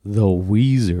The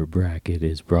Weezer bracket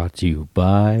is brought to you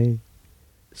by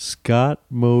Scott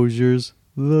Mosier's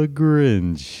The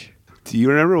Grinch. Do you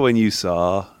remember when you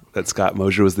saw that Scott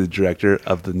Mosier was the director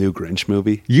of the new Grinch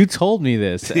movie? You told me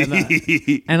this,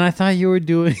 and I thought you were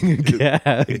doing a gag.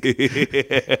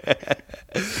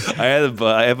 I have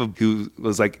a who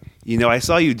was like, I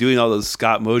saw you doing all those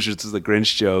Scott Mosier to the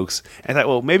Grinch jokes, and I thought,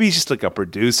 well, maybe he's just like a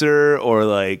producer or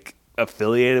like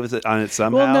affiliated with it on it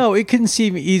somehow. Well, no, it can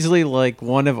seem easily like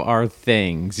one of our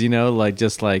things, like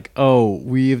just like, oh,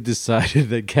 we have decided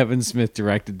that Kevin Smith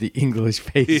directed The English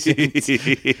Patient,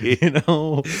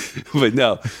 But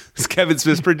no, it's Kevin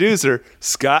Smith's producer,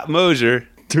 Scott Mosier,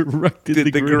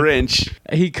 directed the Grinch.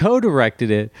 He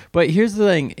co-directed it, but here's the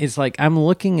thing: it's like I'm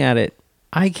looking at it.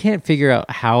 I can't figure out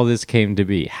how this came to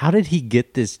be. How did he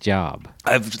get this job?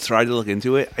 I've tried to look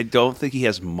into it. I don't think he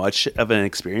has much of an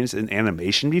experience in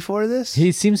animation before this.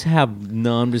 He seems to have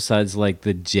none besides like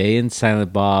the Jay and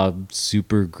Silent Bob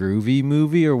Super Groovy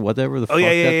movie or whatever the fuck that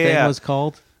thing was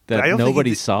called that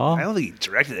nobody saw. I don't think he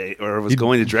directed it or was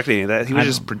going to direct any of that. He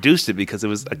just produced it because it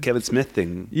was a Kevin Smith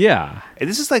thing. Yeah. And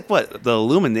this is like what? The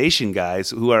Illumination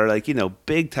guys who are like,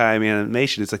 big time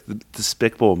animation. It's like the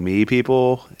Despicable Me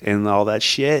people and all that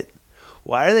shit.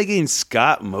 Why are they getting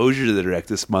Scott Mosier to direct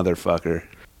this motherfucker?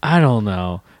 I don't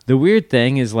know. The weird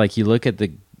thing is like you look at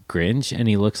the Grinch and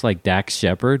he looks like Dax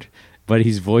Shepard, but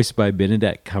he's voiced by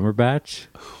Benedict Cumberbatch.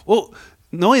 Well,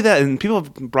 not only that, and people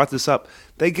have brought this up,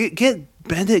 they get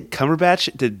Benedict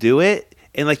Cumberbatch to do it,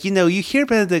 and like you hear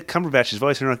Benedict Cumberbatch's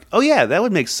voice, and you're like, oh yeah, that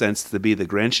would make sense to be the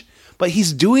Grinch, but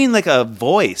he's doing like a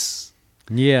voice.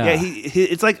 Yeah,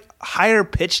 it's like higher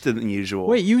pitched than usual.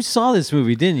 Wait, you saw this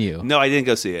movie, didn't you? No, I didn't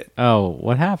go see it. Oh,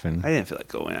 what happened? I didn't feel like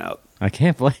going out. I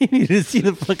can't blame you to see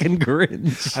the fucking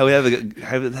Grinch.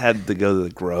 I had to go to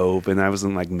the Grove, and I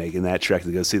wasn't like making that trek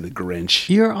to go see the Grinch.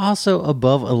 You're also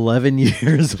above 11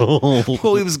 years old.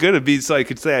 Well, it was going to be so I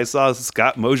could say I saw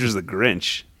Scott Mosier's the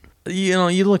Grinch.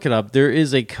 You look it up. There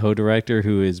is a co-director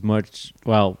who is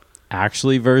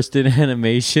actually versed in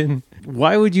animation.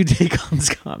 Why would you take on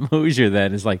Scott Mosier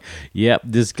then? It's like, yep,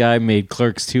 this guy made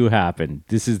Clerks 2 happen.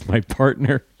 This is my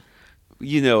partner.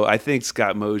 I think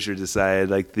Scott Mosier decided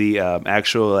like the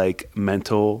actual like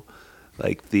mental,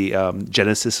 like the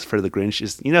genesis for the Grinch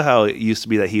is, how it used to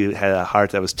be that he had a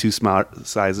heart that was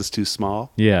sizes too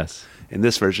small? Yes. In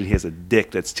this version, he has a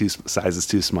dick that's sizes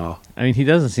too small. I mean, he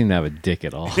doesn't seem to have a dick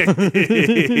at all. I mean,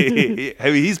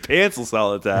 he's pantsless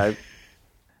all the time.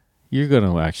 You're going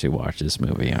to actually watch this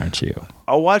movie, aren't you?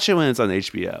 I'll watch it when it's on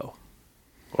HBO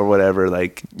or whatever.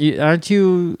 Like, aren't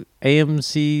you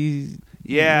AMC?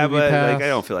 Yeah, Movie but Pass? like I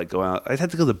don't feel like going out. I'd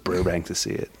have to go to Burbank to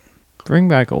see it. Bring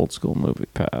back old school Movie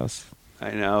Pass.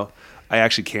 I know. I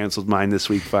actually canceled mine this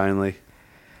week finally.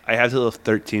 I have till the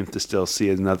 13th to still see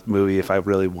another movie if I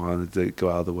really wanted to go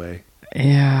out of the way.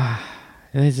 Yeah.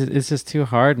 It's just too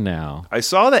hard now. I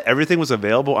saw that everything was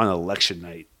available on election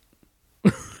night.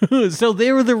 So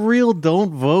they were the real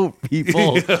don't vote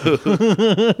people.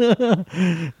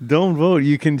 Don't vote.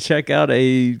 You can check out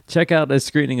a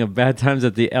screening of Bad Times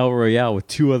at the El Royale with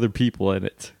 2 other people in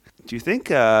it. Do you think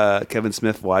Kevin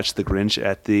Smith watched The Grinch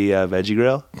at the Veggie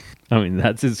Grill? I mean,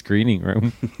 that's his screening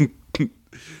room.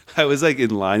 I was like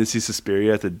in line to see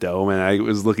Suspiria at the Dome, and I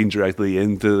was looking directly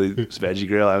into the Veggie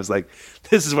Grill. I was like,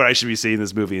 this is where I should be seeing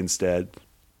this movie instead.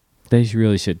 They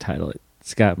really should title it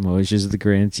Scott Mosier's The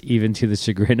Grinch, even to the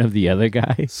chagrin of the other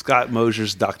guy. Scott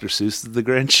Mosier's Dr. Seuss The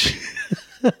Grinch.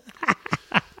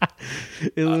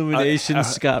 Illumination,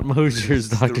 Scott Mosier's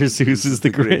Dr. Seuss's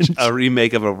The Grinch. A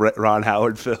remake of a Ron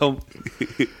Howard film.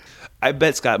 I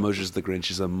bet Scott Mosier's The Grinch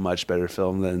is a much better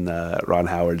film than Ron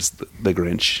Howard's The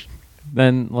Grinch.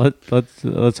 Then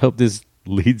let's hope this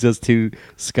leads us to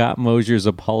Scott Mosier's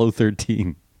Apollo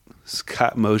 13.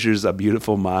 Scott Mosier's A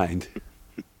Beautiful Mind.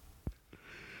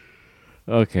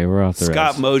 Okay, we're off the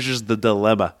Scott rest. Mosier's The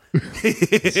Dilemma.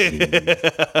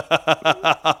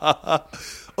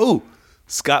 Oh,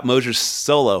 Scott Mosier's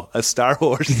Solo, a Star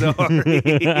Wars story.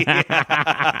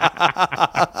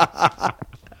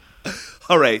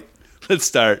 All right, let's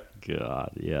start.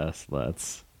 God, yes,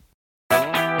 let's.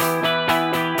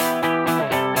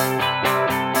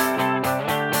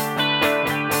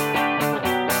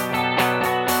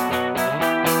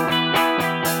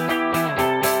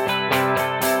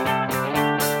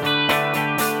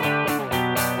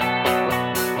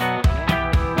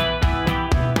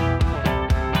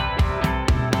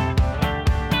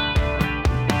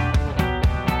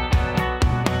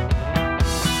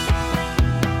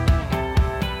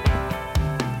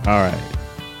 All right,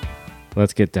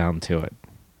 let's get down to it.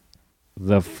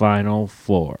 The final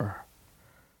 4.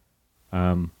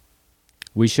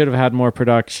 We should have had more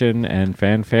production and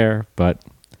fanfare, but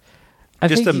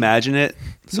just imagine it.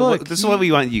 So Look, this is what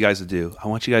we want you guys to do. I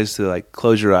want you guys to like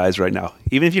close your eyes right now,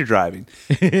 even if you're driving.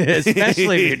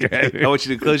 especially if you're driving. I want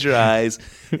you to close your eyes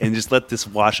and just let this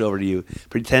wash over to you.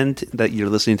 Pretend that you're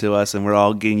listening to us and we're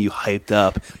all getting you hyped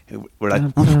up. We're like,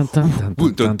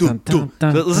 listen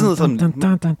to some.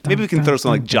 Maybe we can throw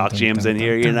some like jock jams in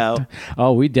here, you know?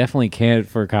 Oh, we definitely can't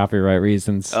for copyright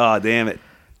reasons. Oh, damn it.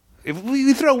 If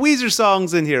we throw Weezer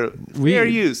songs in here, fair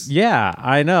use. Yeah,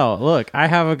 I know. Look, I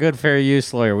have a good fair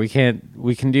use lawyer. We can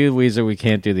do Weezer, we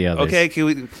can't do the others. Okay, can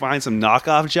we find some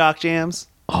knockoff jock jams?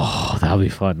 Oh, that'll be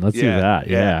fun. Let's do that.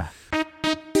 Yeah.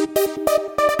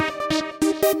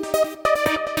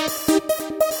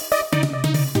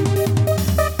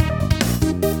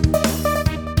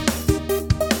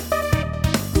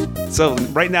 So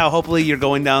right now, hopefully you're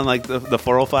going down like the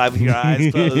 405 with your eyes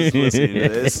closed listening to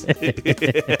this.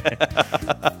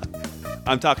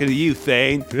 I'm talking to you,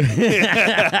 Thane.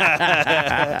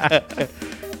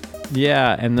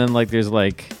 Yeah, and then like there's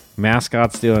like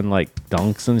mascots doing like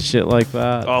dunks and shit like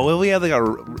that. Oh, well, we have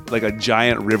like a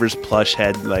giant Rivers plush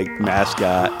head like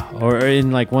mascot. Or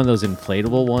in like one of those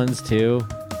inflatable ones too.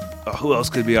 Oh, who else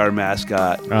could be our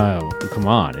mascot? Oh, come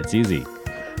on, it's easy.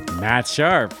 Matt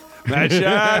Sharp. Matt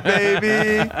Sharp,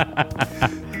 baby.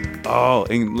 Oh,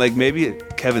 and like maybe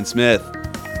Kevin Smith.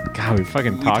 God, we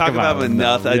fucking We talk about him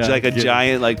enough. Yeah. Like a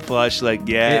giant like plush, like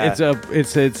yeah.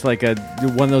 It's like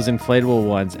one of those inflatable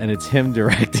ones, and it's him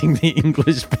directing the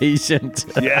English Patient.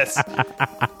 Yes.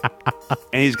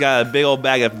 And he's got a big old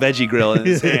bag of veggie grill in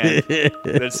his hand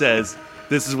that says,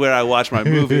 "This is where I watch my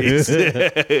movies."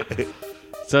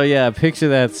 So yeah, picture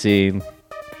that scene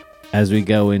as we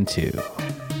go into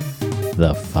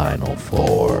the Final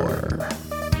Four.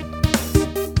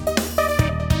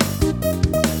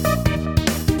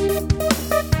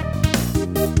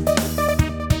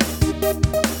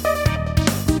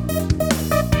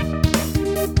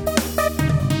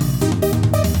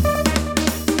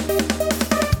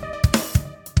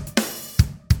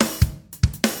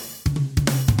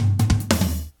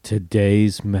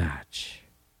 Today's match.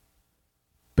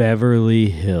 Beverly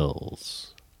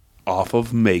Hills. Off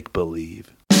of Make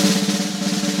Believe.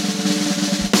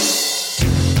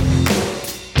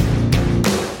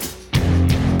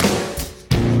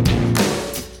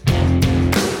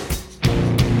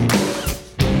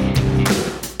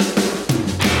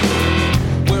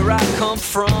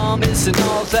 From isn't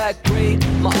all that great.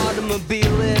 My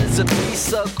automobile is a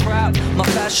piece of crap. My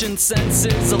fashion sense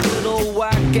is a little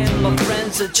whack, and my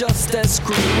friends are just as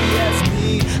screwy as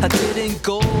me. I didn't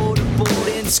go to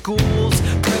boarding schools.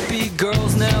 Preppy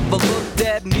girls never looked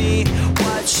at me.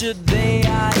 Why should they?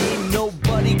 I ain't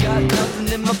nobody, got nothing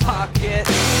in my pocket.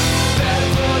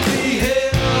 Beverly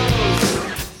Hills,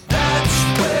 that's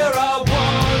where I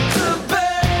want to be.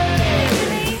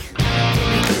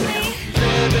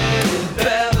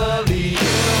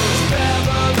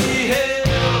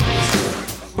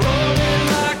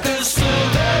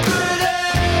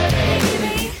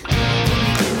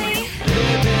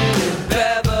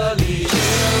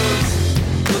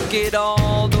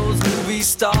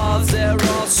 Stars, they're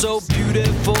all so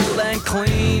beautiful and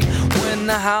clean. When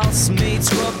the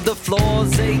housemates rub the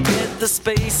floors, they get the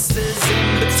spaces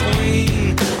in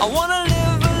between. I wanna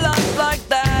live a life like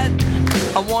that.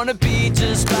 I wanna be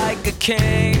just like a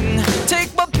king.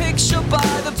 Take my picture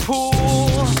by the pool,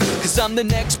 cause I'm the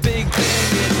next big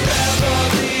thing in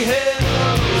Beverly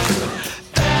Hills.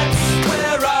 That's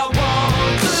where I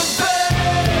want to be.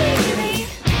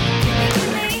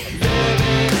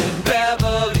 Living in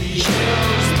Beverly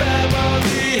Hills,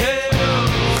 Beverly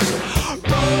Hills,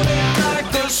 rolling like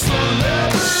a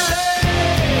celebrity.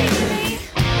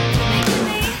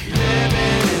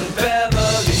 Living in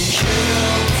Beverly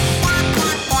Hills.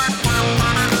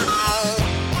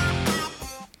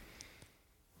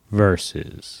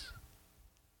 Versus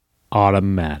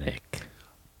Automatic.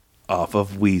 Off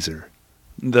of Weezer,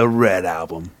 the Red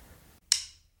Album.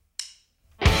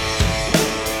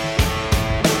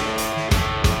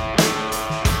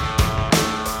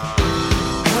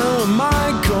 How am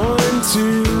I going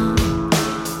to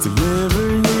deliver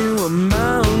you a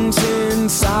mountain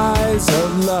size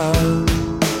of love?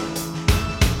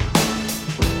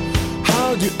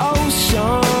 How do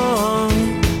oceans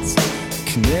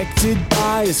connected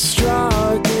by a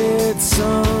straw get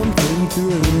something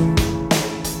through?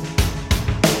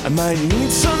 I might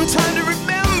need some time to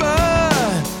remember,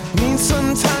 need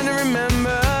some time to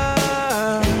remember.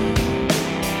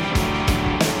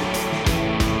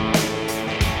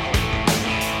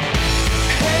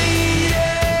 Hey,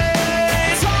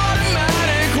 yeah, it's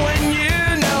automatic when you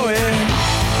know it.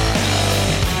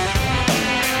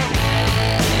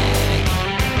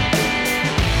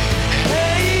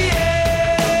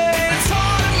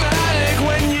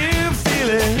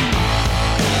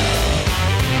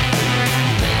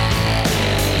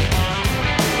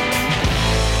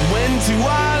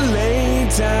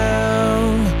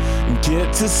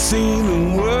 get to see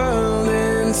the world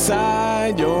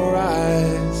inside your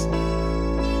eyes.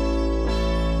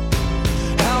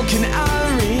 How can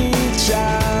I reach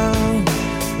out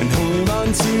and hold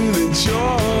on to the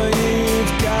joy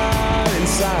you've got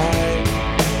inside?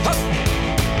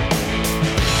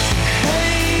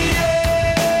 Hey,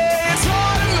 yeah, it's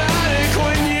automatic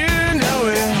when you know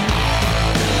it.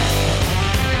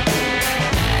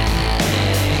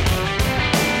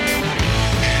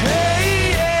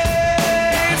 Hey,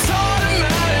 yeah, it's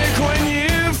automatic when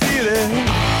you feel it.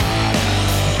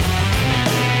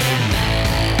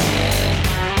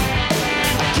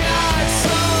 I got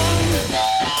some,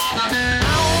 I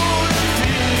wanna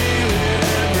feel it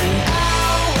every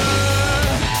hour,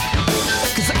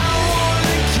 'cause I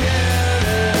wanna get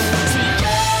it to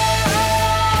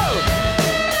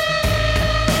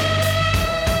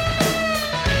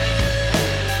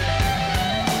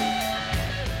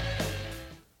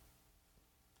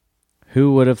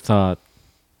Who would have thought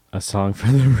a song for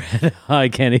the Red? I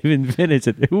can't even finish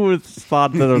it. Who would have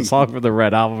thought that a song for the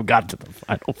Red album got to the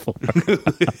final four?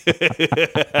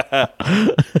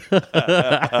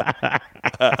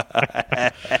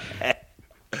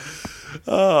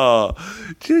 Oh,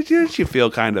 didn't you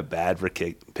feel kind of bad for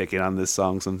picking on this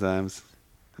song sometimes?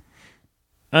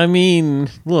 I mean,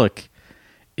 look,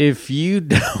 if you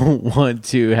don't want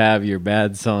to have your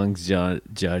bad songs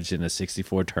judged in a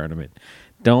 64 tournament,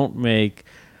 don't make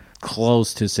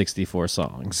close to 64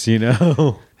 songs, you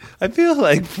know? I feel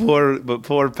like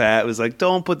poor Pat was like,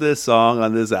 don't put this song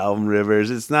on this album, Rivers.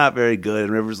 It's not very good.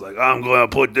 And Rivers like, I'm going to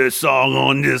put this song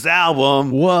on this album.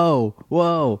 Whoa.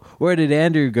 Where did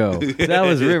Andrew go? That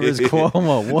was Rivers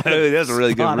Cuomo. What? That's a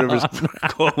really good Rivers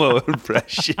Cuomo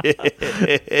impression.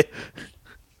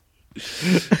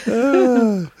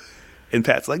 And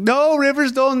Pat's like, no,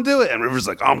 Rivers, don't do it. And Rivers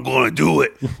like, I'm going to do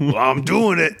it. Well, I'm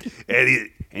doing it. And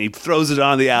he throws it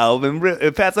on the album.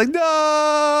 And Pat's like,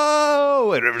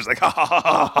 no. And Rivers like, ha, ha, ha,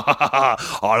 ha, ha, ha.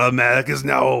 Automatic is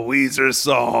now a Weezer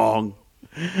song.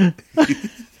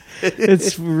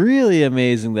 It's really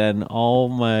amazing that in all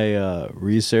my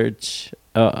research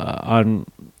on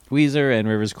Weezer and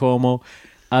Rivers Cuomo,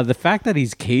 the fact that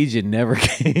he's Cajun never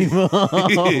came up.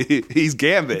 He's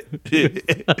Gambit.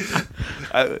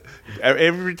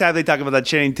 Every time they talk about that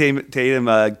Channing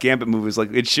Tatum Gambit movie, it's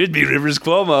like, it should be Rivers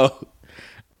Cuomo.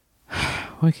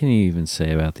 What can you even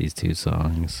say about these two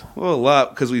songs? Well, a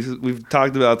lot, because we've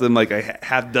talked about them like a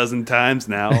half dozen times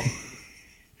now.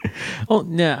 Oh,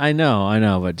 yeah, I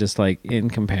know, but just like in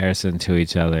comparison to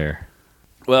each other.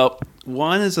 Well,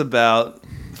 one is about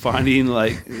finding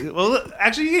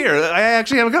actually I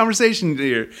actually have a conversation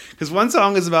here, because one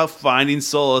song is about finding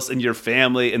solace in your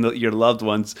family and your loved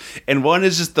ones, and one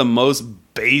is just the most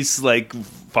base, like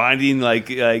finding like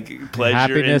pleasure,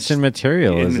 happiness, and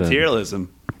materialism.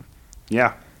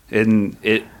 Yeah, and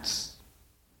they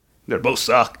both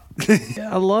suck.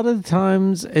 A lot of the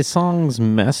times a song's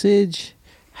message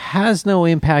has no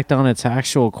impact on its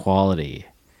actual quality.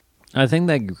 I think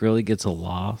that really gets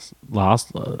lost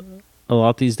a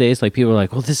lot these days. Like, people are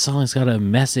like, well, this song's got a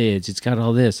message, it's got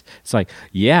all this. It's like,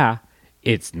 yeah,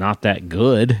 it's not that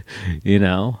good, you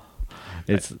know?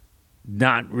 It's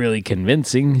not really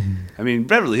convincing. I mean,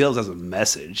 Beverly Hills has a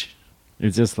message.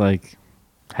 It's just like,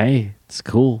 hey, it's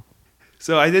cool.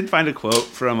 So I did find a quote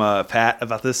from Pat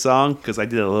about this song, because I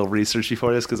did a little research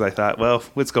before this, because I thought, well,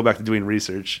 let's go back to doing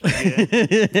research. I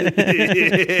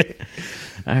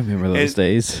remember those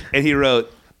days. And he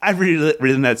wrote, I've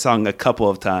written that song a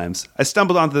couple of times. I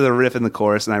stumbled onto the riff in the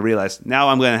chorus, and I realized, now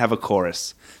I'm going to have a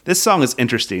chorus. This song is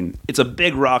interesting. It's a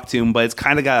big rock tune, but it's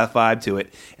kind of got a vibe to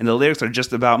it. And the lyrics are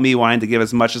just about me wanting to give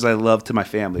as much as I love to my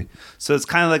family. So it's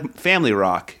kind of like family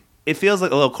rock. It feels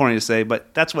like a little corny to say,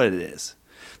 but that's what it is.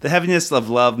 The heaviness of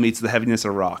love meets the heaviness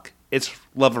of rock. It's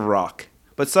love of rock.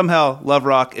 But somehow, love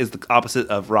rock is the opposite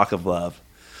of rock of love.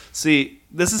 See,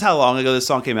 this is how long ago this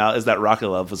song came out, is that rock of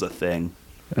love was a thing.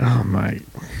 Oh, my.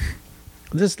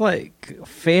 Just like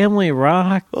family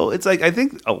rock. Well, it's like, I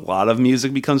think a lot of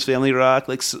music becomes family rock.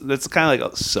 Like, that's kind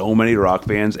of like so many rock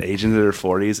bands age into their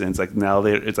 40s, and it's like now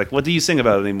it's like, what do you sing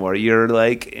about anymore? You're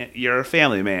a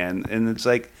family man. And it's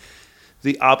like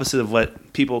the opposite of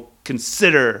what people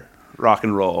consider rock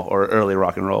and roll, or early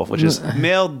rock and roll, which is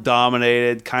male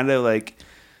dominated, kind of like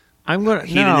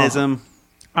hedonism. No,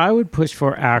 I would push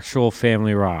for actual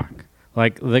family rock,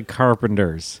 like the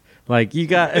Carpenters, like you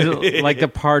got like the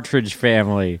Partridge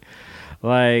Family,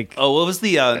 like what was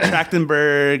the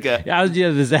Trachtenberg?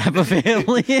 The Zappa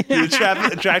family.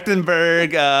 The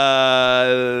Trachtenberg.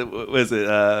 Was it?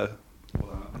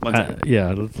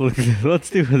 Yeah, let's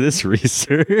do this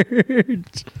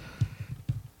research.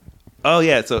 Oh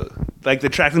yeah, so Like the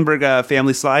Trachtenberg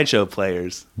Family Slideshow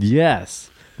Players. Yes.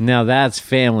 Now that's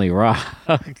family rock.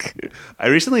 I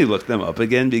recently looked them up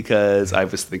again because I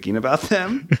was thinking about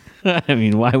them. I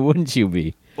mean, why wouldn't you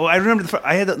be? Well, I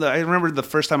remember the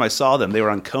first time I saw them. They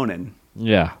were on Conan,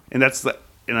 Yeah. and I was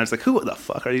like, "Who the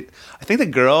fuck are you?" I think the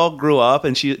girl grew up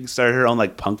and she started her own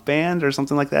like punk band or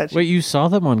something like that. Wait, you saw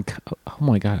them on? Oh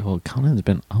my god! Well, Conan's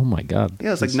been. Oh my god!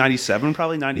 Yeah, it's like 97,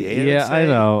 probably 98. Yeah, I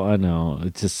know.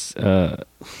 It's just.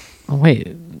 Oh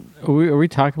wait, are we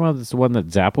talking about this one that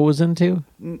Zappa was into?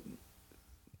 No,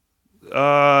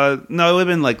 it would have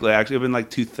been actually it would have been like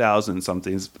 2000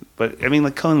 somethings. But I mean,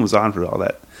 like Conan was on for all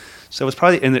that, so it was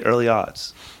probably in the early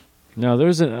aughts. No,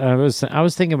 I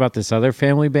was thinking about this other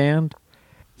family band.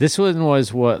 This one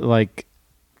was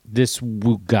this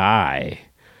guy.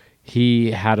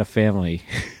 He had a family,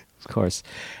 of course,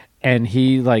 and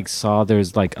he saw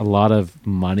there's a lot of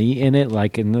money in it,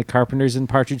 like in the Carpenters and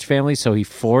Partridge Family. So he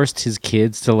forced his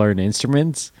kids to learn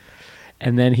instruments,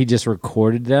 and then he just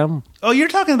recorded them. Oh, you're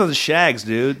talking about the Shaggs,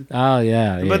 dude. Oh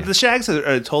yeah. But the Shaggs are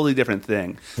a totally different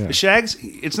thing. Yeah. The Shaggs,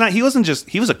 it's not. He was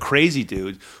a crazy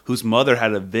dude whose mother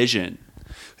had a vision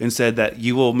and said that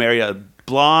you will marry a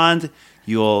blonde.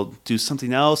 You'll do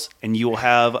something else, and you will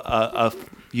have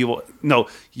you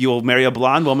will marry a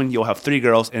blonde woman. You'll have 3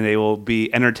 girls, and they will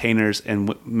be entertainers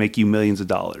and make you millions of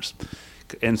dollars.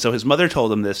 And so his mother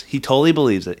told him this. He totally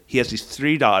believes it. He has these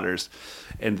 3 daughters,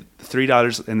 and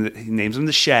he names them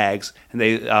the Shaggs. And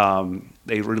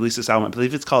they released this album. I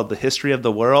believe it's called "The History of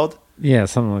the World." Yeah,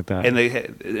 something like that. And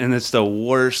it's the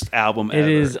worst album ever.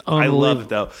 It is I love it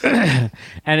though.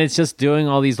 And it's just doing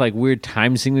all these weird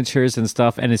time signatures and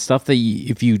stuff, and it's stuff that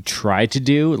if you try to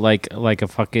do, like a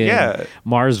fucking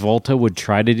Mars Volta would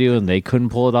try to do, and they couldn't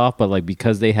pull it off, but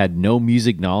because they had no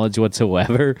music knowledge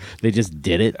whatsoever, they just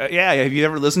did it. Yeah, have you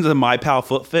ever listened to the My Pal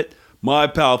Foot? My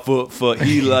Pal Foot,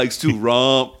 he likes to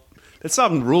romp. That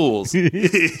song rules.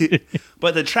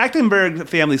 But the Trachtenberg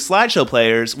Family Slideshow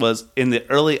Players was in the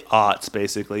early aughts,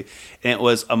 basically. And it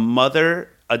was a mother,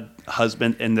 a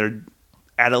husband, and their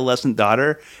adolescent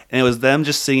daughter. And it was them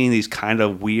just singing these kind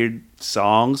of weird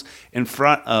songs in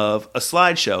front of a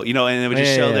slideshow, and it would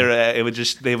just show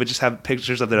they would just have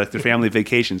pictures of their family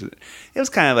vacations. It was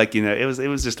kind of it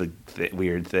was just a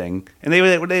weird thing, and they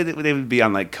would be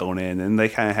on Conan, and they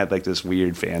kind of had this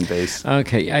weird fan base.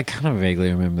 Okay, I kind of vaguely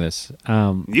remember this.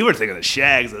 You were thinking of the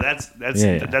Shaggs. That's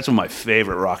one of my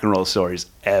favorite rock and roll stories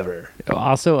ever.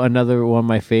 Also, another one of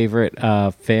my favorite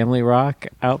family rock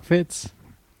outfits,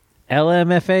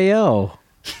 LMFAO.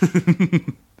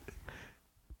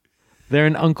 They're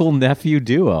an uncle-nephew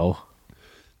duo.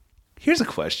 Here's a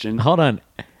question. Hold on.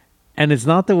 And it's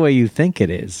not the way you think it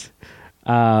is.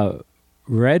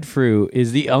 Red Fruit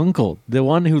is the uncle. The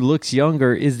one who looks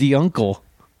younger is the uncle.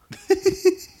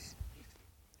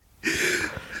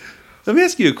 Let me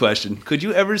ask you a question. Could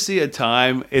you ever see a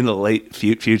time in the late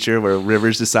future where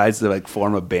Rivers decides to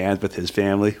form a band with his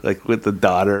family, with the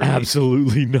daughter?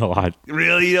 Absolutely not.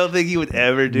 Really? You don't think he would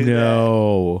ever do that?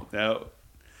 No.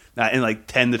 Not in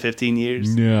 10 to 15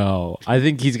 years? No. I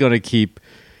think he's going to keep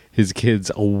his kids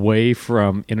away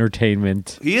from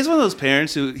entertainment. He is one of those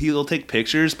parents who he'll take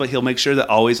pictures, but he'll make sure to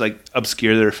always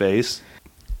obscure their face.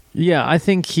 Yeah, I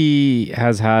think he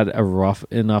has had a rough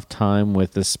enough time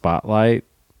with the spotlight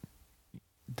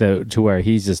to where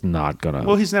he's just not going to.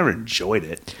 Well, he's never enjoyed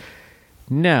it.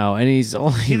 No, and he's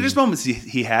only... There's moments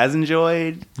he has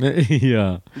enjoyed.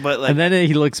 Yeah. But and then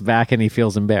he looks back and he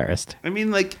feels embarrassed. I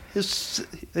mean,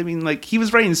 he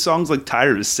was writing songs like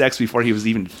 "Tired of Sex" before he was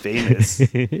even famous.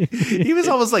 He was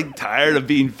almost tired of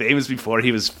being famous before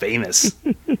he was famous.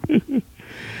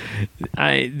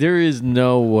 There is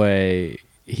no way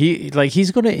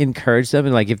he's going to encourage them,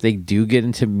 and if they do get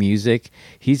into music,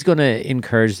 he's going to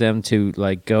encourage them to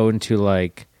go into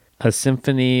a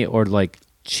symphony or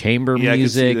chamber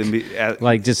music.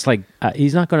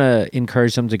 He's not going to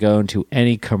encourage them to go into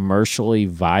any commercially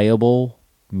viable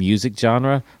music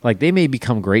genre. They may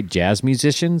become great jazz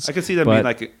musicians. I could see them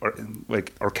being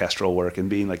orchestral work and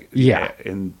being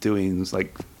and doing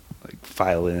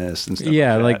violinists and stuff.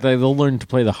 Yeah, like that. they'll learn to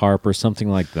play the harp or something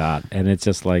like that, and it's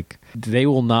just they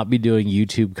will not be doing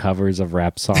YouTube covers of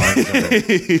rap songs or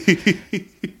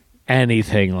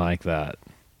anything like that.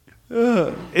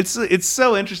 It's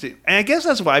so interesting, and I guess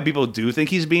that's why people do think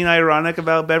he's being ironic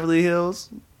about Beverly Hills,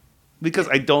 because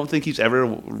I don't think he's ever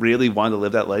really wanted to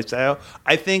live that lifestyle.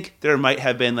 I think there might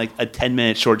have been a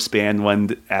 10-minute short span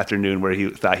one afternoon where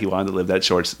he thought he wanted to live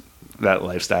that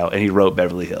lifestyle, and he wrote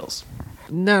Beverly Hills.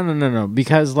 No.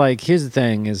 Because here's the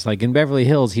thing: is in Beverly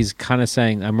Hills, he's kind of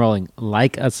saying, "I'm rolling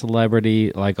like a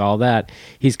celebrity," all that.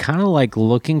 He's kind of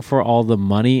looking for all the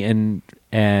money and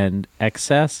and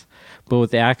excess, but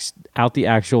without the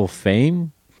actual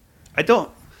fame. I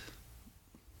don't.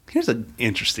 Here's an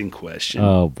interesting question.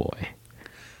 Oh boy.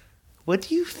 What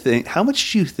do you think? How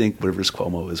much do you think Rivers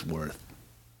Cuomo is worth?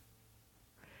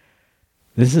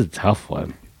 This is a tough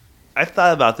one. I've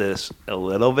thought about this a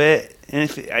little bit,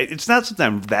 and it's not something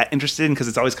I'm that interested in because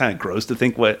it's always kind of gross to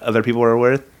think what other people are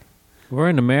worth. We're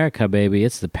in America, baby.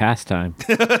 It's the pastime.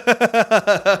 But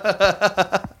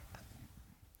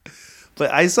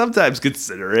I sometimes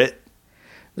consider it.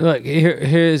 Look,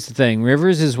 here's the thing.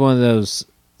 Rivers is one of those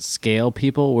scale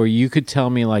people where you could tell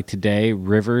me, like, today,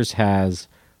 Rivers has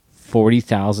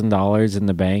 $40,000 in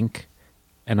the bank,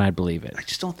 and I'd believe it. I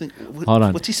just don't think. Hold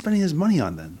on. What's he spending his money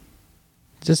on then?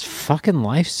 Just fucking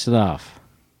life stuff.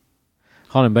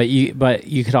 Hold on, but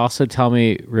you could also tell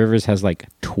me Rivers has like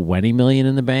 20 million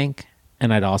in the bank,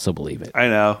 and I'd also believe it. I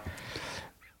know.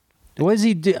 What does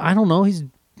he do? I don't know.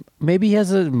 Maybe he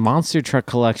has a monster truck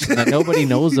collection that nobody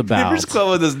knows about. Rivers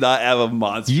Cuomo does not have a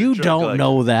monster. You truck don't collection.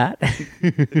 know that.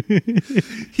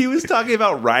 He was talking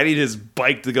about riding his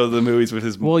bike to go to the movies with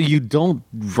his. Well, you don't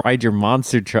ride your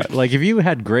monster truck. Like, if you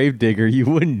had Gravedigger, you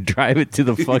wouldn't drive it to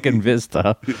the fucking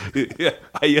Vista. Yeah,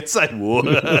 yes, I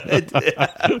would.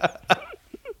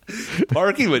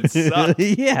 Parking would suck.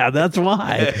 Yeah, that's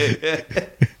why.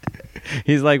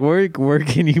 He's like, where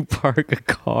can you park a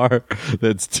car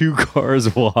that's 2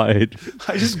 cars wide?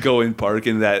 I just go and park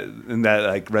in that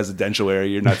like residential area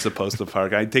you're not supposed to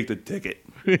park. I take the ticket.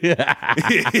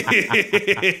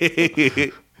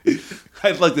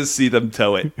 I'd like to see them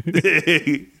tow it.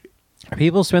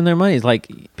 People spend their money. It's like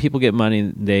people get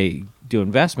money, they do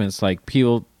investments. Like,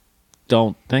 people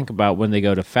don't think about when they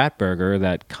go to Fatburger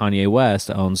that Kanye West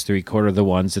owns 3/4 of the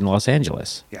ones in Los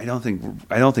Angeles. Yeah, I don't think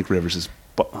Rivers is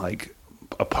like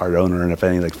a part owner in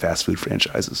any like fast food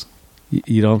franchises.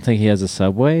 You don't think he has a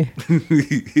Subway?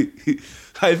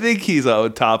 I think he's a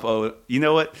top owner. You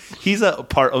know what? He's a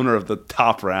part owner of the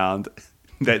Top Round.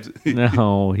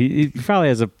 No, he probably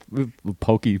has a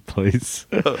pokey place.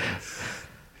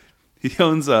 He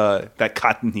owns that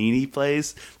Cottonini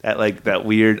place, that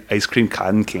weird ice cream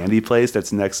cotton candy place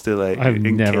that's next to like. I've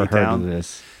in never heard K-Town. of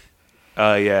this.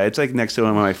 Yeah, it's like next to one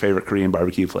of my favorite Korean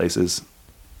barbecue places.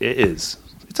 It is.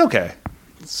 It's okay.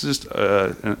 It's just.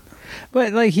 But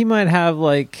like, he might have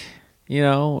like,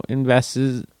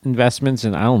 investments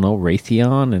in, I don't know,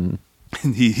 Raytheon and.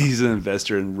 He's an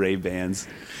investor in Ray-Bans.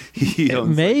 He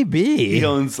owns he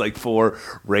owns like 4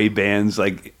 Ray-Bans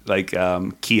like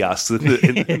kiosks in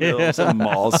the middle of some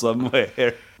mall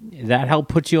somewhere. That helped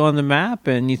put you on the map,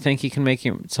 and you think you can make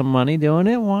some money doing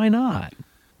it? Why not?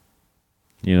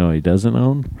 You know what he doesn't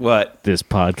own? What? This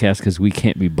podcast, because we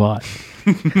can't be bought.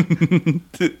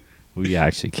 We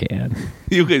actually can.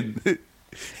 You could.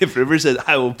 If Rivers said,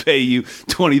 I will pay you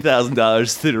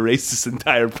 $20,000 to erase this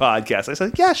entire podcast, I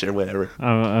said, yeah, sure, whatever.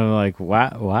 I'm like,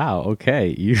 wow,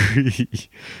 okay.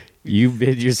 You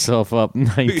bid yourself up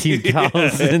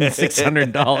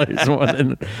 $19,600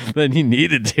 more than you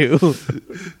needed to.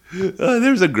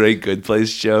 There's a great Good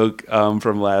Place joke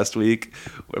from last week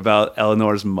about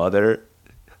Eleanor's mother.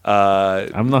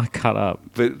 I'm not caught up.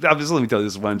 But just let me tell you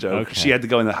this one joke. Okay. She had to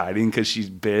go into hiding because she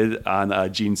bid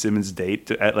on Gene Simmons'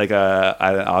 date at at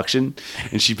an auction,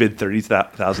 and she bid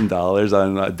 $30,000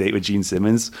 on a date with Gene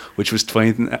Simmons, which was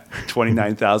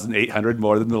 $29,800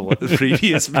 more than the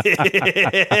previous bid.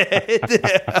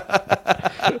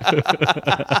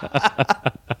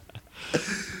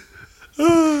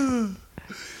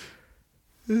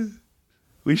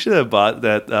 We should have bought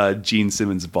that Gene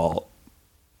Simmons vault.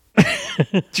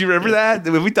 Do you remember that?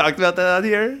 Have we talked about that out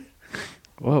here?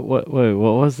 What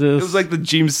was this? It was like the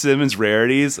Gene Simmons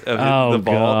rarities of the vault,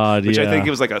 God, which yeah. I think it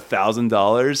was like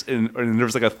 $1,000, and there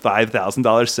was like a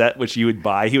 $5,000 set which you would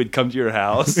buy. He would come to your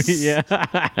house. Yeah.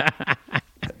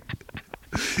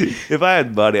 If I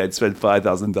had money, I'd spend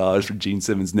 $5,000 for Gene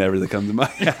Simmons never to come to my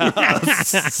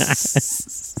house.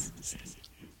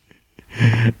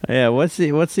 Yeah. What's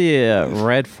the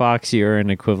Red Fox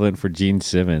urine equivalent for Gene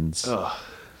Simmons? Oh.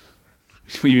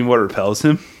 You mean what repels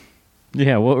him?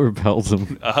 Yeah, what repels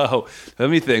him? Oh, let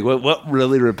me think. What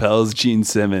really repels Gene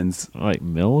Simmons? Like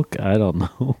milk? I don't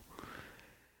know.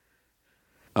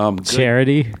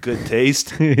 Charity? Good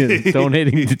taste.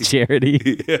 Donating to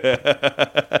charity.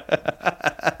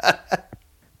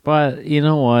 But you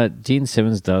know what? Gene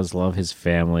Simmons does love his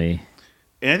family.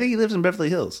 And I think he lives in Beverly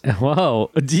Hills.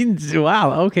 Whoa.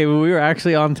 Wow. Okay, well, we were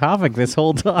actually on topic this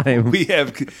whole time.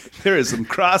 There is some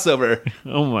crossover.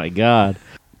 Oh my God.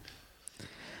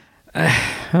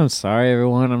 I'm sorry,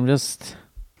 everyone.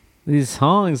 These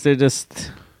songs, they're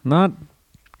just not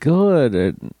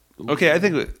good. Okay, I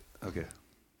think. Okay.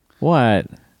 What?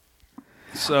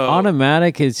 So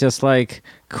Automatic is just like,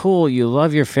 cool, you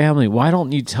love your family. Why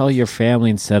don't you tell your family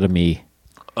instead of me?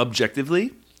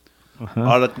 objectively,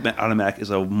 Automatic is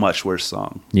a much worse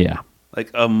song. Yeah. Like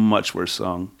a much worse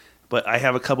song. But I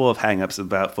have a couple of hang-ups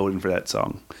about voting for that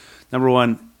song. Number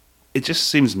one, it just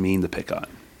seems mean to pick on.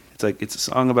 It's like it's a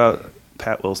song about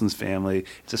Pat Wilson's family.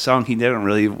 It's a song he didn't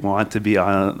really want to be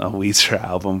on a Weezer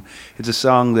album. It's a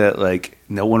song that like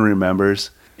no one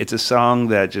remembers. It's a song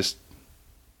that just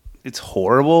it's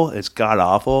horrible. It's god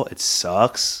awful. It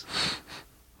sucks.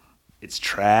 It's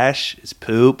trash. It's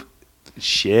poop. It's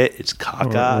shit. It's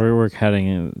caca. We're cutting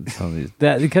in some of these.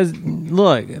 Because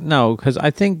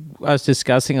I think us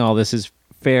discussing all this is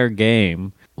fair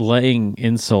game. Laying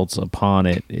insults upon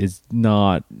it is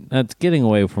not. That's getting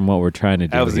away from what we're trying to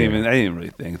do. I didn't really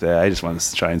think that. I just wanted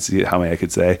to try and see how many I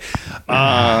could say.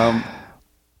 But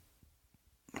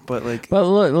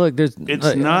look. There's.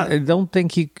 It's not. I don't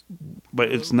think you.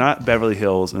 But it's not Beverly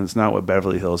Hills, and it's not what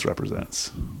Beverly Hills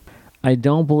represents. I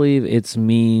don't believe it's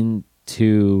mean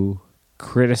to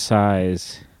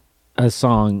criticize a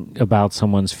song about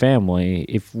someone's family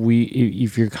if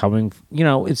you're coming,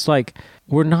 it's like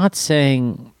we're not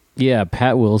saying, yeah,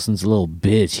 Pat Wilson's a little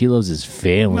bitch, he loves his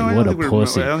family, what a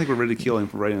pussy. I don't think we're ridiculing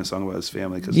for writing a song about his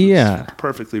family, because it's a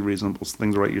perfectly reasonable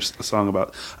thing to write a song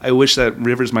about. I wish that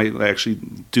Rivers might actually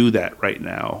do that right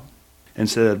now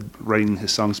instead of writing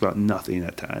his songs about nothing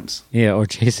at times. Yeah, or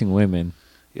chasing women.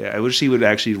 Yeah, I wish he would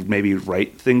actually maybe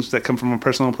write things that come from a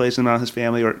personal place and about his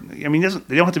family. Or I mean,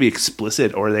 they don't have to be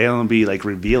explicit, or they don't be like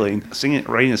revealing.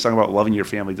 Writing a song about loving your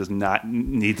family does not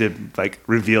need to like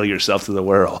reveal yourself to the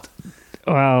world.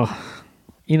 Well,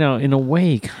 in a way,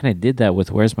 he kind of did that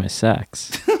with "Where's My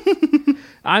Sex."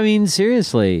 I mean,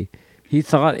 seriously, he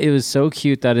thought it was so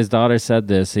cute that his daughter said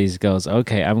this. He goes,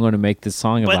 "Okay, I'm going to make this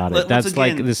song about it." That's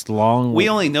again, like this long. We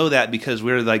only know that because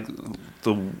we're like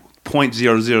the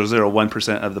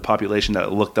 0.0001% of the population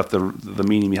that looked up the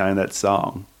meaning behind that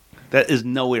song. That is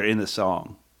nowhere in the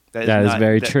song. That is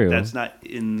very true. That's not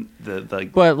in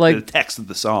the text of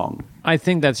the song. I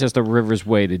think that's just a Rivers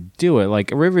way to do it.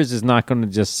 Like Rivers is not going to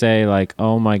just say like,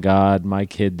 "Oh my God, my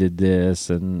kid did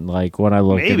this," and like when I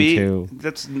looked into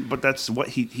that's what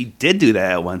he did do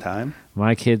that at one time.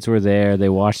 My kids were there. They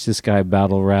watched this guy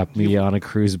battle rap me on a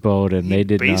cruise boat, and they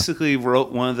did basically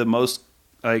wrote one of the most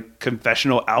like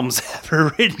confessional albums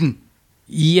ever written.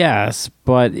 Yes,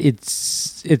 but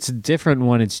it's different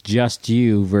when it's just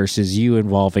you versus you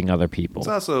involving other people. It's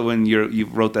also when you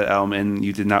wrote that album and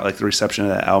you did not like the reception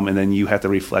of that album, and then you have to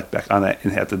reflect back on that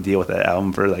and have to deal with that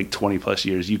album for like 20 plus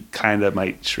years. You kind of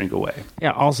might shrink away.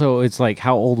 Yeah. Also, it's like,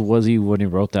 how old was he when he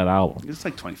wrote that album? It's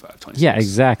like 25, 26. Yeah,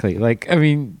 exactly. Like, I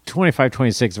mean, 25,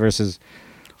 26 versus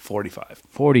 45.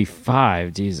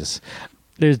 45. Jesus,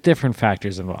 there's different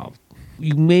factors involved.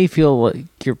 You may feel like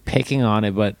you're picking on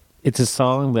it, but it's a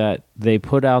song that they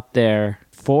put out there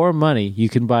for money. You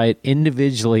can buy it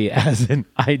individually as an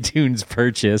iTunes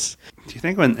purchase. Do you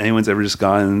think when anyone's ever just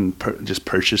gone and just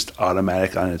purchased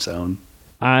Automatic on its own?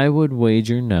 I would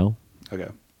wager no. Okay.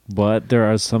 But there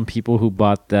are some people who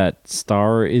bought that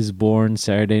Star is Born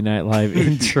Saturday Night Live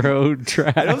intro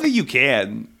track. I don't think you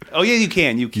can. Oh, yeah, you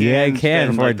can. You can. Yeah, I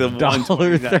can for like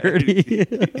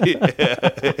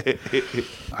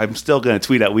 $1.30. I'm still going to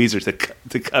tweet at Weezer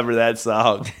to cover that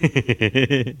song.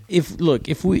 If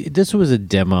this was a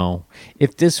demo,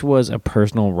 if this was a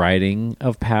personal writing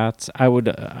of Pat's, I would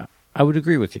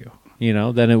agree with you.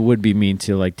 Then it would be mean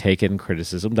to like take it in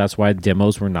criticism. That's why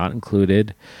demos were not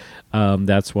included.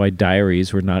 That's why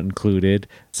diaries were not included.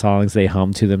 Songs they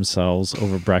hum to themselves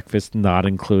over breakfast, not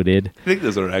included. I think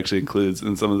those are actually included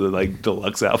in some of the like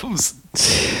deluxe albums.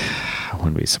 I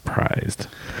wouldn't be surprised.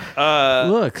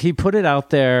 Look, he put it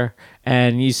out there,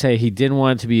 and you say he didn't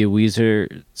want it to be a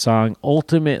Weezer song.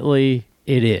 Ultimately,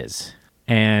 it is.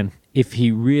 And if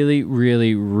he really,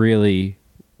 really, really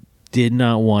did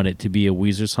not want it to be a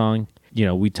Weezer song,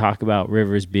 we talk about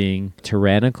Rivers being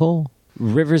tyrannical.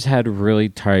 Rivers had really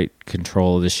tight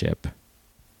control of the ship,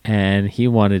 and he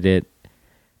wanted it.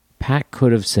 Pat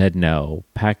could have said no.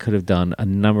 Pat could have done a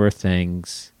number of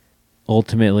things.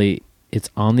 Ultimately,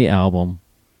 it's on the album.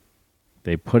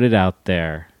 They put it out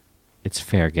there. It's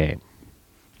fair game.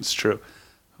 It's true.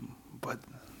 But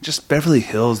just Beverly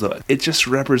Hills, though, it just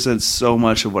represents so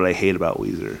much of what I hate about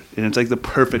Weezer, and it's like the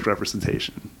perfect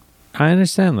representation. I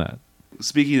understand that.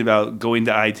 Speaking about going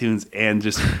to iTunes and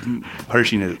just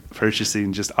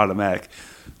purchasing just Automatic,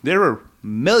 there were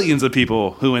millions of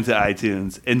people who went to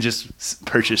iTunes and just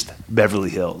purchased Beverly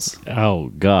Hills.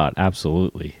 Oh, God,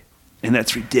 absolutely. And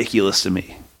that's ridiculous to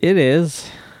me. It is.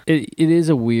 It is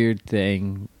a weird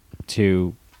thing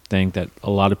to think that a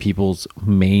lot of people's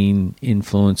main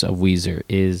influence of Weezer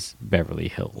is Beverly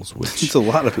Hills, which It's a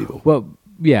lot of people. well,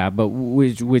 yeah, but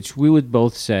which we would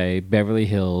both say Beverly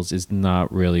Hills is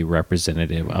not really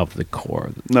representative of the core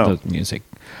of the music.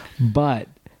 But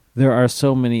there are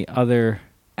so many other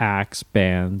acts,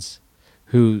 bands,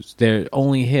 whose their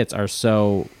only hits are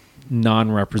so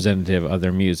non-representative of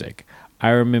their music. I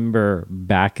remember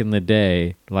back in the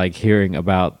day, like hearing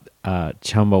about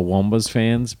Chumbawamba's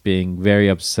fans being very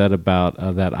upset about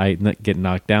that "I Get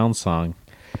Knocked Down" song.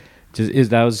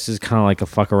 That was just kind of like a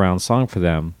fuck around song for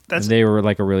them. And they were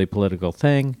like a really political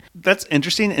thing. That's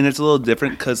interesting, and it's a little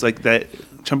different because like that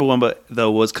Chumbawamba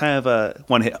though was kind of a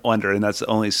one hit wonder, and that's the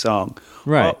only song.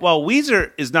 Right. Well,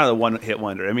 Weezer is not a one hit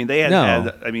wonder. I mean, they had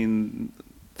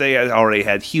already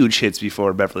had huge hits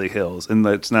before Beverly Hills, and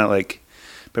it's not like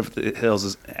Beverly Hills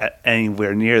is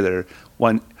anywhere near their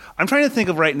one. I'm trying to think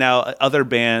of right now other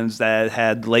bands that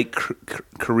had late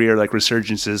career like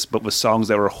resurgences, but with songs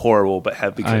that were horrible, but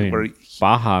have become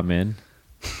Baha Men.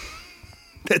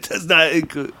 That does not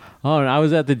include. Oh, and I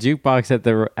was at the jukebox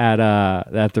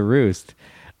at the Roost.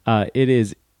 It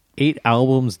is 8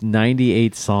 albums,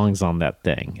 98 songs on that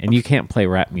thing, and you can't play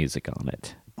rap music on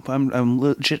it. I'm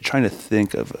legit trying to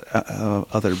think of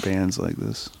other bands like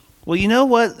this. Well, you know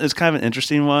what? It's kind of an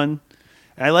interesting one.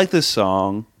 I like this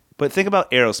song, but think about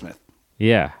Aerosmith.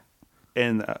 Yeah.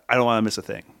 And I Don't Want to Miss a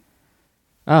Thing.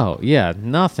 Oh, yeah.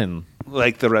 Nothing.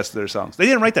 Like the rest of their songs. They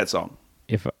didn't write that song.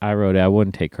 If I wrote it, I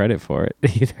wouldn't take credit for it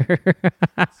either.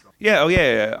 Yeah.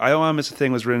 I Don't Want to Miss a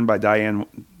Thing was written by Diane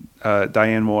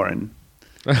Warren.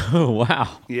 Oh,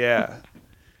 wow. Yeah.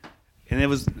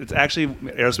 And it's actually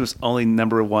Aerosmith's only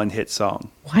number 1 hit song.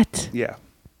 What? Yeah.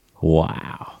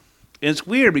 Wow. And it's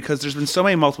weird because there's been so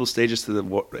many multiple stages to the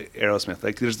Aerosmith.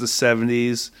 Like there's the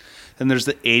 70s, and there's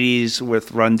the 80s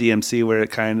with Run DMC where it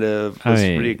kind of was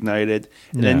reignited.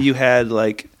 And then you had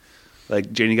like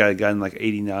Janie Got a Gun like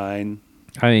 89.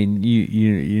 I mean,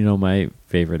 you know my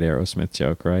favorite Aerosmith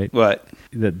joke, right? What?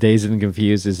 That Dazed and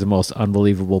Confused is the most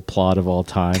unbelievable plot of all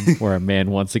time, where a man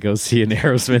wants to go see an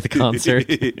Aerosmith concert.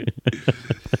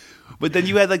 But then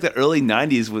you had like the early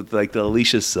 90s with like the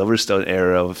Alicia Silverstone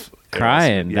era of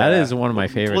Crying. Yeah. That is one of my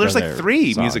favorite. Well, there's like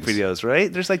 3 songs. music videos, right?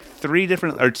 There's like 3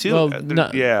 different, or 2. Well,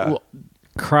 yeah. Well,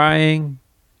 Crying,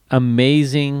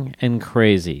 Amazing, and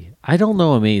Crazy. I don't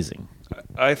know Amazing.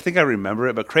 I think I remember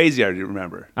it, but Crazy I already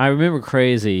remember. I remember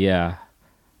Crazy, yeah.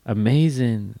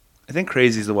 Amazing. I think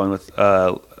Crazy is the one with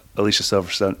Alicia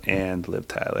Silverstone and Liv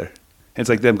Tyler. It's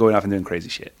like them going off and doing crazy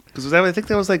shit. Because I think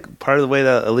that was like part of the way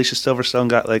that Alicia Silverstone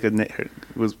got like it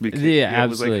was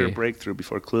like her breakthrough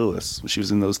before Clueless. She was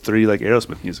in those 3 like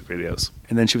Aerosmith music videos,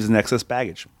 and then she was in Excess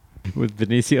Baggage with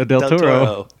Benicio del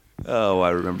Toro. Oh,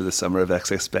 I remember the summer of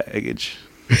Excess Baggage.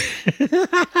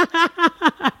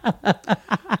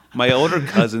 My older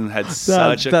cousin had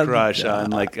such a crush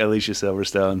on like Alicia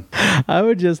Silverstone. I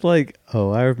would just like,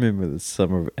 I remember the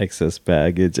summer of Excess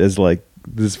Baggage as like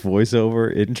this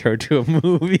voiceover intro to a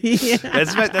movie.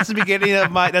 That's the beginning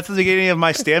of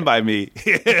my Stand By Me.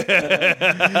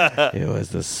 It was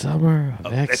the summer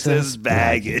of excess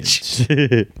baggage.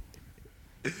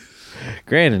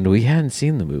 Granted, we hadn't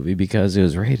seen the movie because it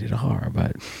was rated R,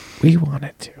 but we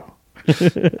wanted to.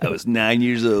 I was 9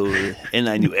 years old, and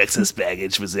I knew Excess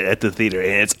Baggage was at the theater,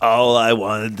 and it's all I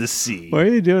wanted to see. Why are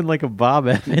you doing like a Bob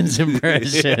Evans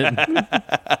impression?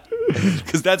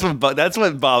 Because that's what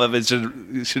Bob Evans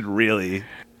should really.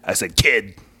 I said,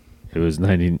 kid. It was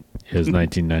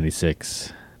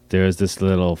 1996. There was this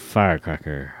little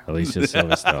firecracker, Alicia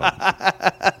Silverstone.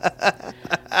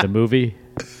 The movie,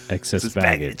 Excess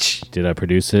Baggage. Did I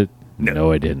produce it?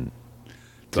 No, I didn't.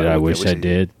 Did I wish I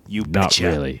did? You Not betcha.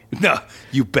 really. No,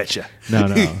 you betcha.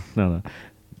 No.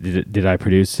 Did I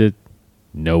produce it?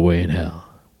 No way in hell.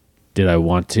 Did I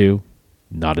want to?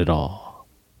 Not at all.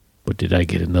 But did I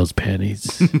get in those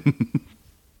panties?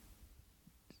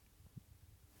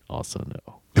 Also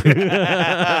no.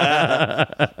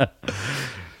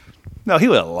 No, he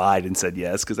would have lied and said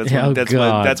yes, because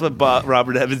that's what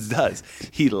Robert Evans does.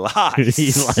 He lies. He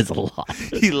lies a lot.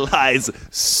 He lies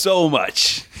so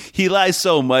much. He lies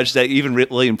so much that even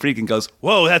William Friedkin goes,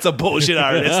 "Whoa, that's a bullshit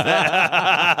artist."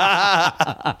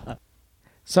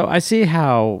 So I see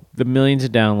how the millions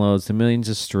of downloads, the millions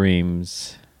of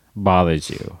streams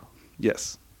bothers you.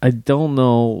 Yes. I don't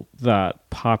know that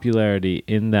popularity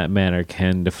in that manner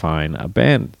can define a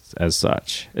band as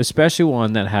such, especially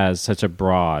one that has such a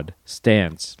broad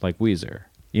stance like Weezer.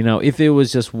 You know, if it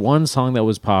was just one song that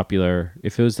was popular,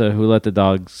 if it was the Who Let the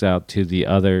Dogs Out to the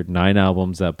other 9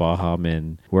 albums that Baha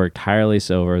Men worked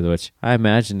tirelessly over, which I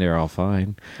imagine they're all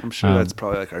fine. I'm sure that's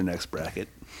probably like our next bracket.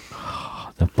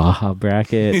 The Baha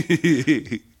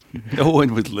bracket? No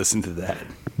one would listen to that.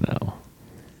 No.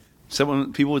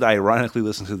 People would ironically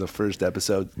listen to the first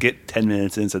episode, get 10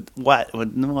 minutes in, and said, what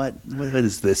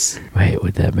is this? Wait,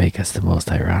 would that make us the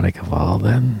most ironic of all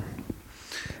then?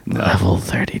 No. Level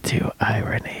 32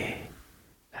 irony.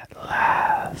 At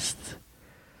last.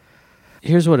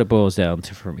 Here's what it boils down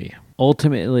to for me.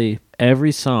 Ultimately,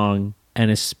 every song, and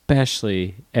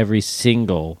especially every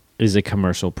single, is a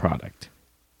commercial product.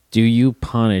 Do you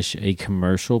punish a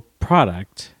commercial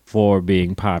product for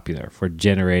being popular, for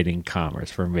generating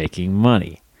commerce, for making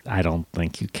money? I don't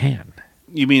think you can.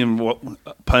 You mean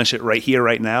punish it right here,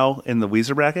 right now, in the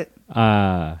Weezer bracket?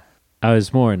 I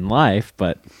was more in life,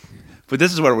 but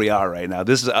this is where we are right now.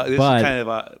 This is kind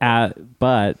of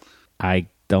but I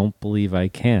don't believe I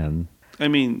can. I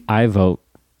mean, I vote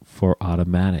for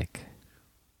automatic.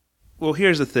 well,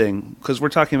 here's the thing, because we're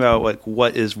talking about like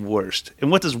what is worst, and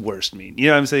what does worst mean? You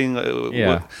know what I'm saying?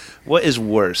 Yeah. What is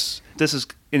worse? This is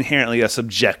inherently a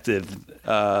subjective.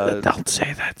 Don't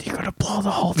say that. You're gonna blow the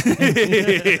whole thing.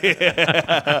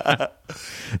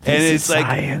 And it's like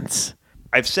science.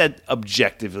 I've said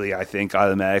objectively, I think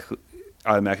automatic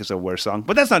is a worse song,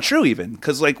 but that's not true even,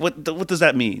 because like what does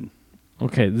that mean?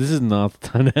 Okay, this is not the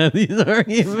time to have these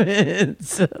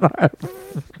arguments.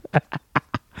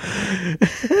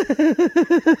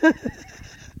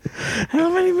 How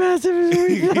many messages have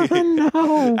we done?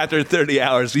 No. After 30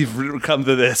 hours, we've come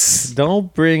to this.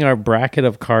 Don't bring our bracket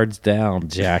of cards down,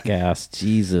 jackass.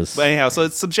 Jesus. But anyhow, so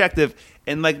it's subjective,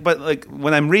 and but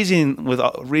when I'm reasoning with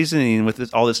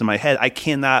all this in my head, I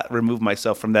cannot remove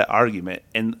myself from that argument,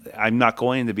 and I'm not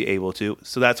going to be able to.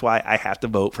 So that's why I have to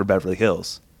vote for Beverly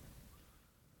Hills.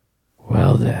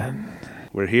 Well then,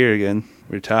 We're here again.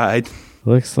 We're tied.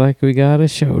 looks like we got a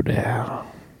showdown.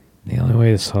 The only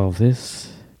way to solve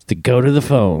this is to go to the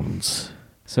phones.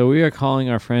 So we are calling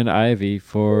our friend Ivy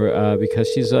because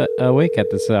she's awake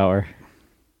at this hour.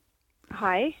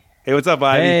 Hi. Hey, what's up,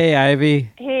 Ivy? Hey,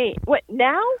 Ivy. Hey, what,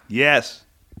 now? Yes.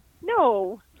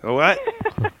 No. Oh, what?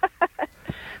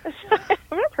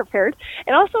 I'm not prepared.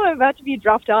 And also, I'm about to be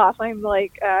dropped off. I'm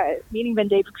meeting Ben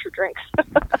David for drinks.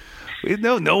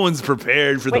 No one's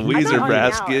prepared for the I'm Weezer not on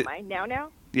basket. Now. Am I now?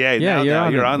 Yeah,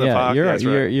 you're on the podcast.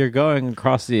 Right? You're going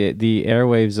across the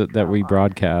airwaves that we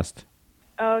broadcast.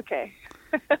 Oh, okay.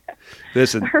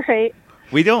 Listen, All right.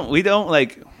 we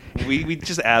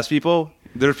just ask people.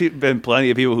 There's been plenty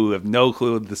of people who have no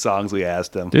clue the songs we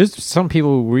asked them. There's some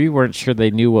people we weren't sure they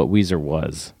knew what Weezer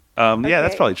was. Yeah,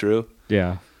 that's probably true.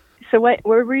 Yeah. So what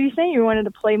were you saying? You wanted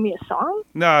to play me a song?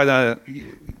 No.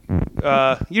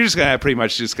 You're just gonna have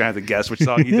to guess which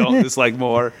song you don't dislike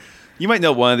more. You might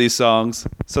know one of these songs.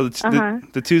 So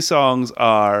the two songs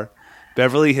are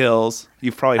Beverly Hills.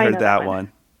 You've probably heard that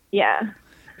one. Yeah.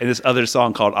 And this other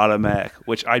song called Automatic,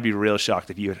 which I'd be real shocked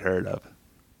if you had heard of.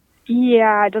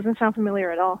 Yeah, it doesn't sound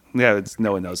familiar at all. Yeah,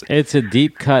 no one knows it. It's a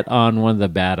deep cut on one of the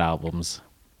bad albums.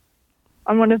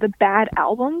 On one of the bad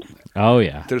albums? Oh,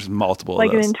 yeah. There's multiple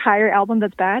Like of those. an entire album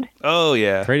that's bad? Oh,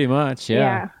 yeah. Pretty much,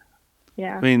 yeah.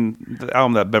 Yeah. I mean, the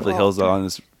album that Beverly Hills is on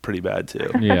is pretty bad,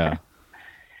 too. Yeah.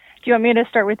 Do you want me to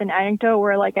start with an anecdote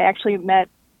where I actually met,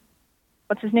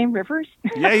 what's his name, Rivers?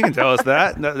 Yeah, you can tell us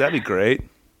that. That'd be great.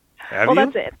 Have you?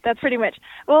 That's it. That's pretty much.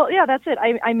 Well, yeah, that's it.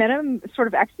 I met him sort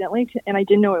of accidentally, and I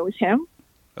didn't know it was him.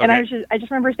 Okay. And I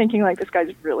just remember thinking, this guy's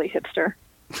really hipster.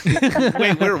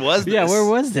 Wait, where was this? Yeah, where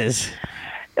was this?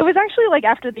 It was actually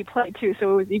after they played, too,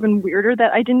 so it was even weirder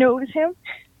that I didn't know it was him.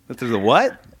 After the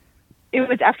what? It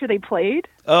was after they played.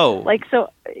 Oh.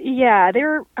 Yeah, they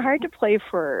were hired to play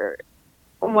for,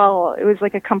 it was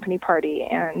a company party,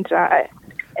 and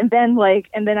then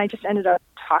I just ended up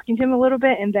talking to him a little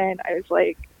bit, and then I was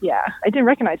I didn't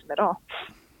recognize him at all.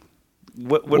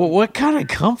 What kind of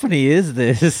company is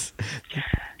this?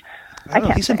 I don't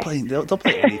know. He's been playing. They'll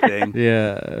play anything.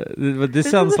 Yeah, but this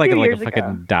sounds like a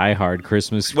fucking Die Hard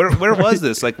Christmas. Where was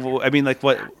this?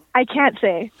 What? I can't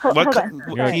say. Hold on.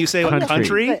 Can you say what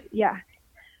country? But, yeah.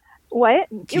 What?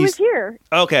 It was here.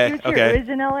 Okay. It was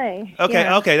in L.A. Okay.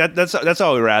 Yeah. Okay. That's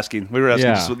all we were asking. We were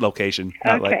asking just location,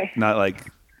 not Okay. not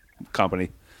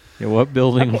company. Yeah, what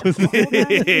building was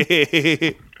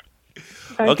it?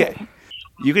 Okay.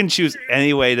 You can choose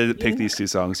any way to pick these two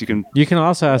songs. You can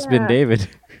also ask Ben David.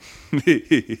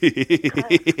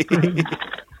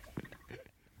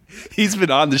 He's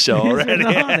been on the show already.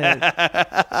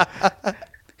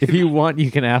 If you want,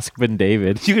 you can ask Ben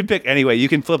David. You can pick anyway. You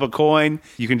can flip a coin.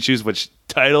 You can choose which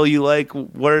title you like,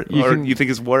 or you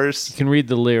think is worse. You can read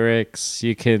the lyrics.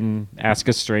 You can ask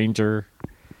a stranger.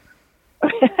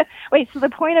 Wait, so the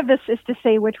point of this is to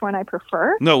say which one I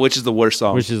prefer? No, which is the worst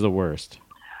song? Which is the worst?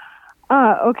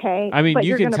 Okay. I mean, But you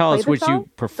you're can gonna tell play us the which song? you The one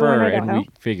prefer, I don't and know? we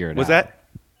figure it What's out. that?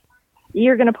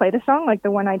 You're gonna play the song, like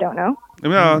the one I don't know?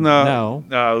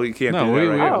 No, we can't No, do that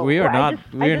right now. we are well, not. I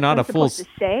We are just not a was full. supposed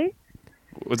to say.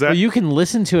 What's that? Well, you can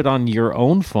listen to it on your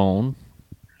own phone.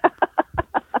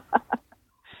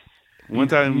 One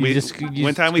time You we just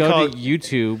one time we go called to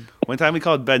YouTube. one time we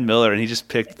called Ben Miller, and he just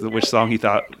picked which song he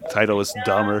thought title was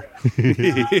dumber.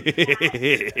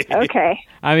 Okay.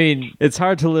 I mean, it's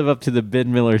hard to live up to the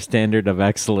Ben Miller standard of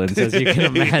excellence, as you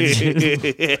can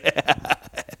imagine.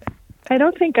 I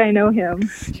don't think I know him.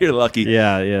 You're lucky.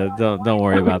 Yeah. Don't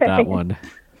worry about that Okay. one.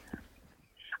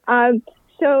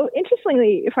 So,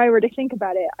 interestingly, if I were to think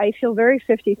about it, I feel very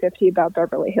 50-50 about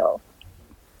Beverly Hills.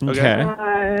 Okay.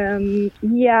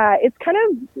 Yeah, it's kind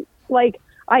of like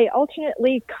I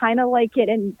alternately kind of like it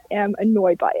and am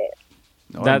annoyed by it.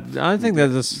 No, I think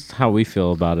that's how we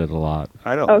feel about it a lot.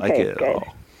 I don't Okay, like it at good.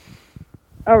 all.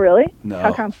 Oh, really? No.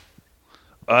 How come?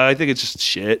 I think it's just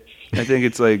shit. I think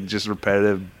it's like just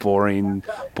repetitive, boring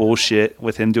bullshit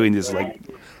with him doing this like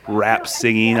rap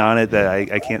singing on it that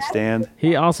I can't stand.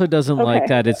 He also doesn't like Okay.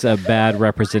 that it's a bad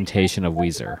representation of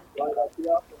Weezer.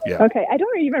 Yeah, Okay, I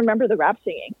don't even remember the rap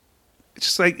singing. it's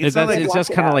just like it's not like It's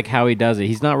just kind of like how he does it.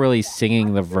 He's not really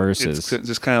singing the verses. it's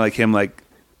just kind of like him, like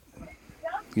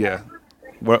yeah.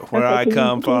 Where Okay, I can you-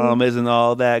 come can you- from isn't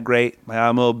all that great. My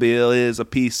automobile is a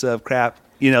piece of crap.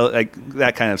 You know, like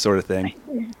that kind of sort of thing.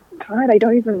 God, I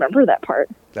don't even remember that part.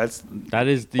 That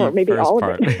is the Or maybe first all of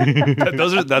part. it.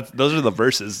 those are the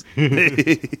verses.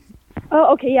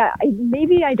 Oh, okay, yeah.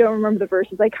 Maybe I don't remember the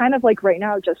verses. I kind of like right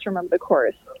now just remember the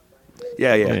chorus.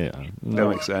 Yeah. Yeah. That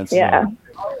makes sense. Yeah.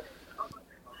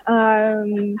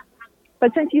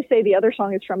 But since you say the other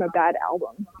song is from a bad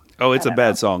album, Oh, it's a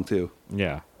bad song too.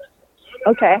 Yeah.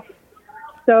 okay.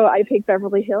 So I pick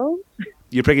Beverly Hills.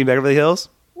 You're picking Beverly Hills?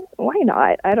 Why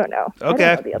not? I don't know. I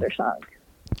Okay. don't know the other song.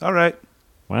 All right.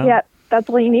 Well, Yeah, that's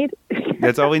all you need.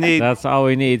 That's all we need. that's all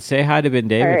we need. Say hi to Ben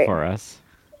David All right. for us.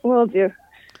 Will do.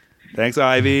 Thanks,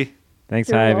 Ivy. Thanks,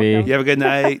 You're Ivy. welcome. You have a good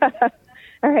night.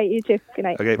 All right, you too. Good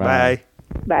night. Okay, Bye.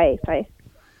 bye. Bye. Bye.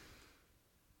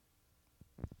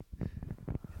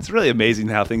 It's really amazing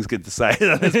how things get decided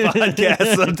on this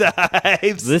podcast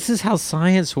sometimes. This is how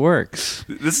science works.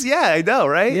 Yeah, I know,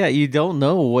 right? Yeah, you don't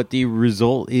know what the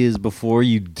result is before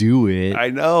you do it. I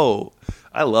know.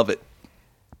 I love it.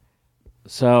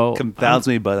 So Confounds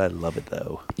me, but I love it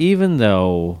though. even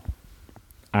though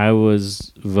I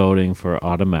was voting for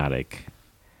automatic,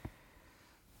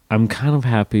 I'm kind of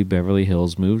happy Beverly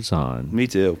Hills moves on. Me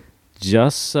too.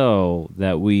 Just so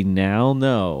that we now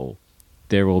know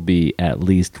there will be at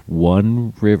least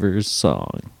one Rivers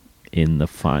song in the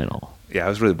final. Yeah, I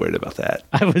was really worried about that.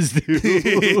 I was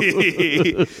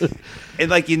And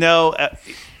like,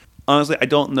 honestly, I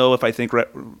don't know if I think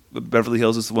Beverly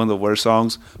Hills is one of the worst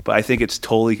songs, but I think it's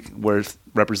totally worth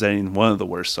representing one of the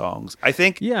worst songs. I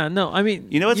think. Yeah, no, I mean,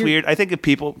 You know what's weird? I think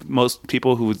most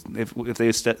people who, if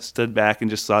they stood back and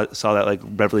just saw that like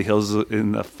Beverly Hills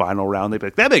in the final round, they'd be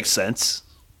like, that makes sense.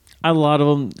 a lot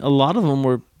of them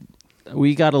were.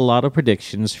 We got a lot of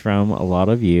predictions from a lot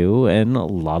of you, and a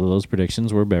lot of those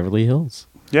predictions were Beverly Hills.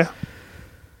 Yeah.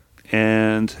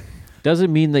 And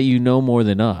Doesn't mean that you know more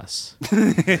than us.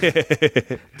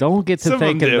 Don't get to some of them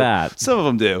thinking do. that. Some of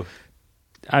them do.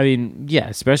 I mean, yeah,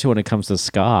 especially when it comes to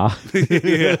ska.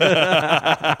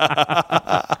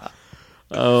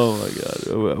 Oh my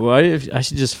god! Well, I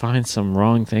should just find some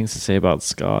wrong things to say about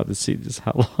ska to see just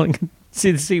how long,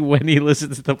 to see when he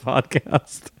listens to the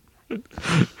podcast.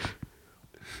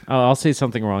 Oh, I'll say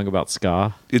something wrong about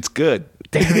ska. It's good.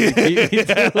 Damn it, you beat me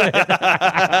to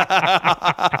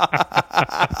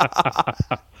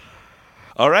it.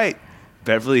 All right.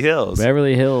 Beverly Hills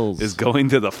Beverly Hills is going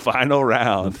to the final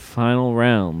round. final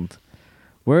round,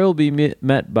 where it will be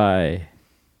met by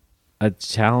a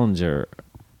challenger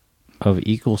of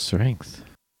equal strength.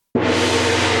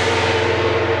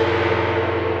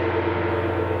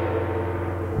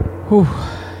 Whew.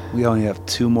 We only have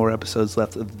 2 more episodes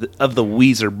left of the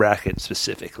Weezer bracket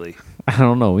specifically. I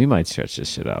don't know. We might stretch this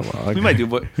shit out long. We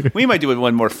might do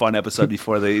one more fun episode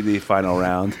before the final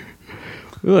round.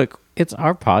 Look, it's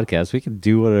our podcast. We can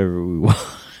do whatever we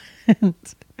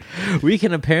want. We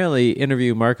can apparently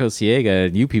interview Marco Siega,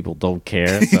 and you people don't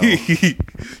care. So.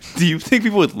 Do you think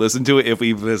people would listen to it if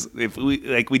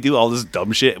we do all this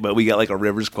dumb shit, but we got like a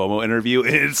Rivers Cuomo interview,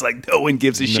 and it's like no one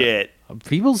gives a shit?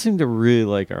 People seem to really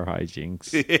like our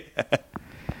hijinks.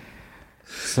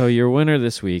 So your winner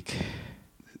this week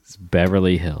is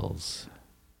Beverly Hills.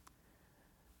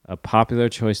 A popular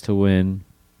choice to win,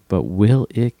 but will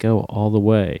it go all the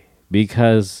way?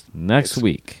 Because next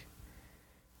week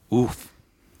Oof.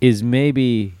 is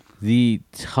maybe the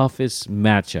toughest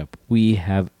matchup we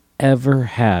have ever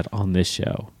had on this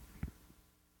show.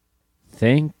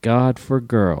 Thank God for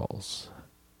Girls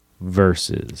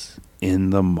versus In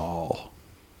the Mall.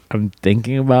 I'm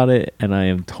thinking about it, and I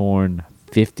am torn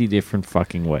 50 different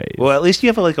fucking ways. Well, at least you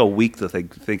have like a week to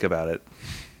think about it.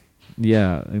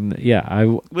 Yeah,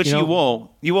 Which you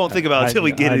won't. You won't think about it until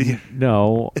we get it.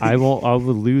 No, I won't. I'll be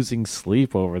losing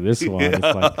sleep over this one. It's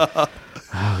like,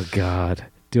 oh God,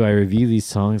 do I review these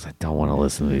songs? I don't want to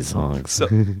listen to these songs.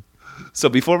 So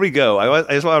before we go, I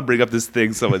just want to bring up this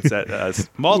thing someone sent us.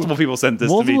 Multiple people sent this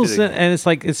to me today. And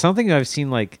it's something I've seen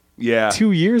like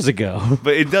 2 years ago.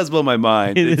 But it does blow my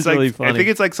mind. It's like, really funny. I think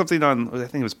it's like something on. I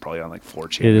think it was probably on like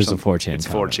 4chan. It is a 4chan. It's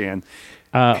 4chan.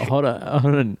 Hold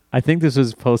on. I think this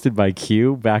was posted by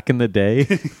Q back in the day.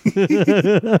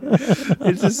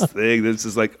 It's this thing that's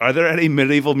just like, are there any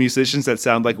medieval musicians that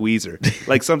sound like Weezer?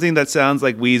 Like something that sounds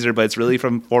like Weezer, but it's really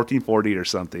from 1440 or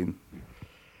something.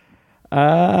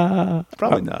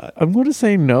 Probably not. I'm going to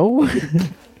say no.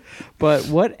 But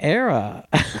what era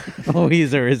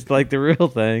Weezer is like the real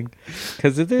thing?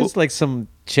 Because if there's like some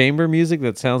chamber music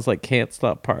that sounds like Can't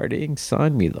Stop Partying,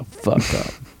 sign me the fuck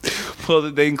up.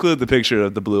 Well, they include the picture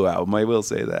of the Blue album. I will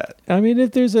say that. I mean,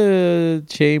 if there's a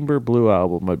chamber Blue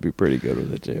album, I'd be pretty good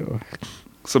with it too.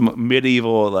 Some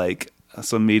medieval, like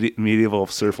some medieval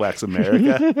Surf Wax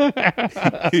America.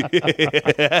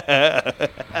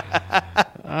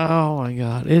 Oh my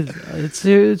God, it's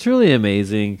really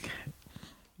amazing.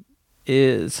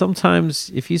 Sometimes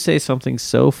if you say something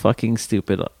so fucking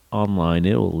stupid online,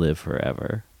 it will live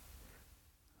forever.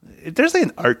 There's like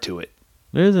an art to it.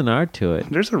 There's an art to it.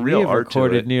 There's a real art to it.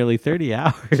 Recorded nearly 30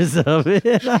 hours of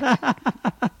it.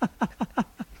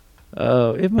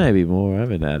 Oh, it might be more. I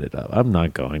haven't added up. I'm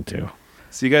not going to.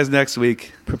 See you guys next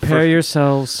week. Prepare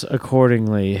yourselves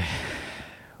accordingly.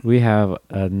 We have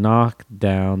a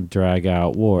knockdown, drag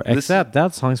out war. Except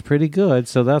that song's pretty good,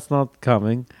 so that's not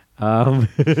coming.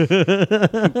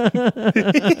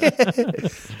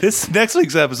 This next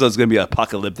week's episode is going to be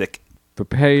apocalyptic.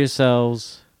 Prepare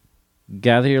yourselves.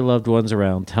 Gather your loved ones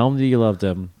around. Tell them that you love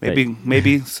them.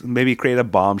 Maybe create a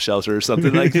bomb shelter or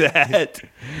something like that.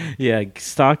 Yeah,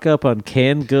 stock up on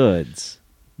canned goods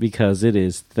because it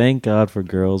is Thank God for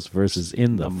Girls versus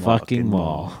In the fucking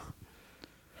mall.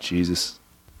 Jesus.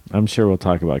 I'm sure we'll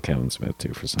talk about Kevin Smith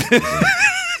too for some reason.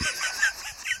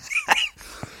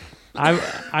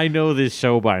 I know this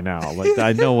show by now. Like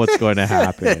I know what's going to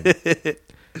happen.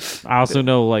 I also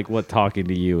know like what talking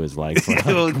to you is like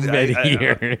for many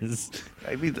years.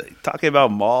 I mean, like, talking about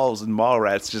malls and mall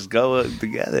rats just go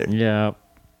together. Yeah.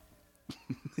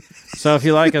 So if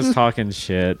you like us talking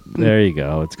shit, there you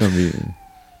go. It's gonna be.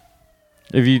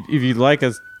 If you like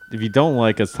us, if you don't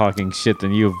like us talking shit,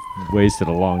 then you've wasted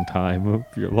a long time of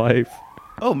your life.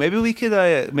 Oh, maybe we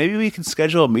could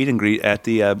schedule a meet and greet at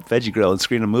the Veggie Grill and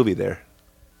screen a movie there.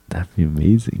 That'd be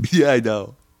amazing. Yeah, I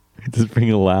know. Just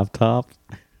bring a laptop.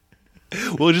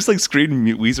 We'll just like screen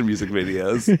Weezer music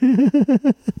videos.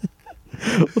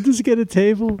 We'll just get a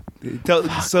table.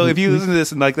 So if you listen to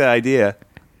this and like that idea,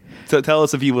 tell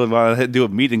us if you would want to do a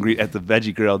meet and greet at the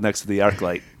Veggie Grill next to the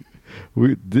ArcLight.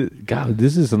 God,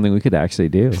 this is something we could actually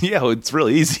do. Yeah, well, it's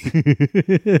really easy.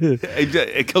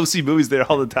 I go see movies there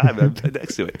all the time. I'm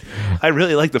next to it. I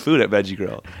really like the food at Veggie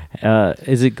Grill.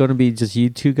 Is it going to be just you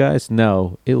two guys?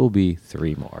 No, it will be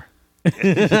 3 more.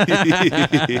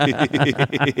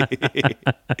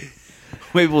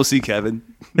 Maybe we'll see Kevin.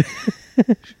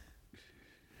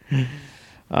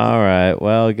 All right.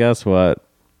 Well, guess what?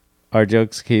 Our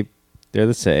jokes they're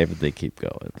the same, but they keep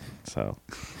going. So,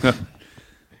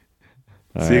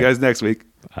 see you guys next week.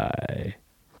 Bye.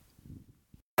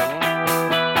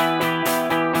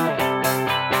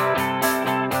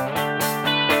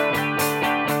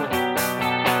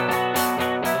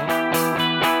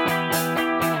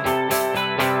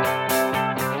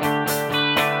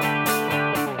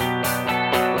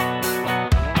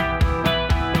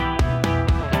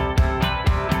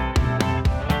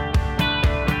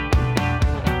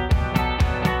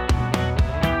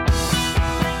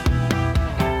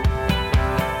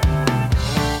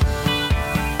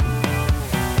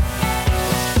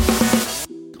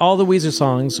 All the Weezer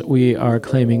songs, we are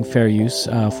claiming fair use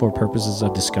for purposes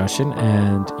of discussion,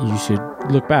 and you should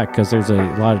look back because there's a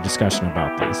lot of discussion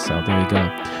about this, so there you go.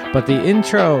 But the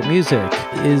intro music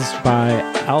is by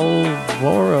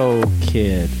Alvaro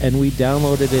Kid, and we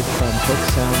downloaded it from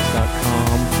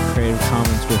booksounds.com, Creative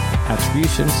Commons with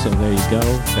attribution, so there you go.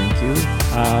 Thank you.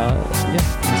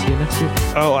 We'll see you next week.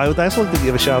 Oh, I would also like to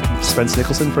give a shout out to Spence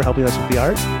Nicholson for helping us with the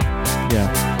art.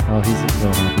 Yeah. Oh, he's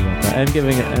real happy about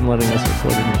that. And letting us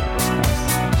record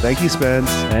it. Thank you, Spence.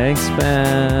 Thanks,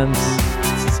 Spence.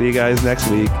 See you guys next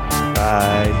week.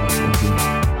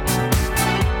 Bye.